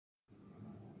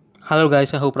Hello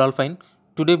guys, I hope you're all fine.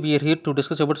 Today we are here to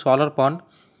discuss about solar pond.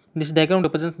 This diagram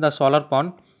represents the solar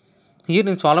pond. Here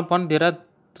in solar pond there are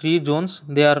three zones.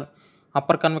 They are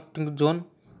upper convective zone,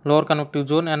 lower convective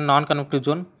zone and non-convective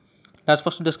zone. Let's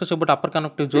first discuss about upper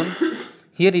convective zone.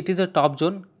 Here it is a top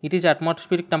zone. It is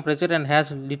atmospheric temperature and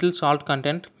has little salt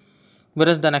content.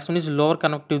 Whereas the next one is lower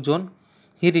convective zone.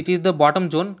 Here it is the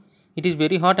bottom zone. It is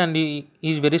very hot and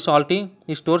is very salty.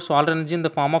 It stores solar energy in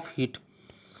the form of heat.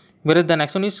 Whereas the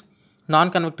next one is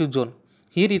non-convective zone.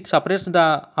 Here it separates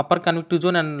the upper convective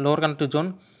zone and lower convective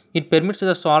zone. It permits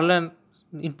the solar,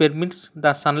 it permits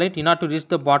the sunlight in order to reach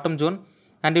the bottom zone,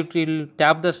 and it will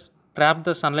trap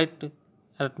the sunlight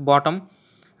at bottom.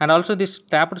 And also this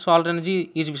trapped solar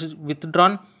energy is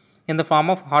withdrawn in the form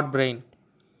of hot brine.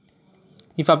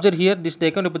 If observe here, this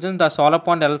diagram represents the solar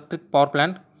pond electric power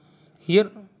plant. Here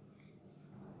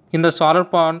in the solar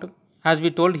pond, as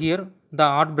we told here, the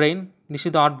hot brine. This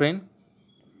is the hot brine.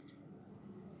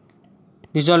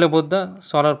 This is all about the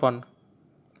solar pond.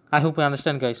 I hope you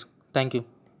understand, guys. Thank you.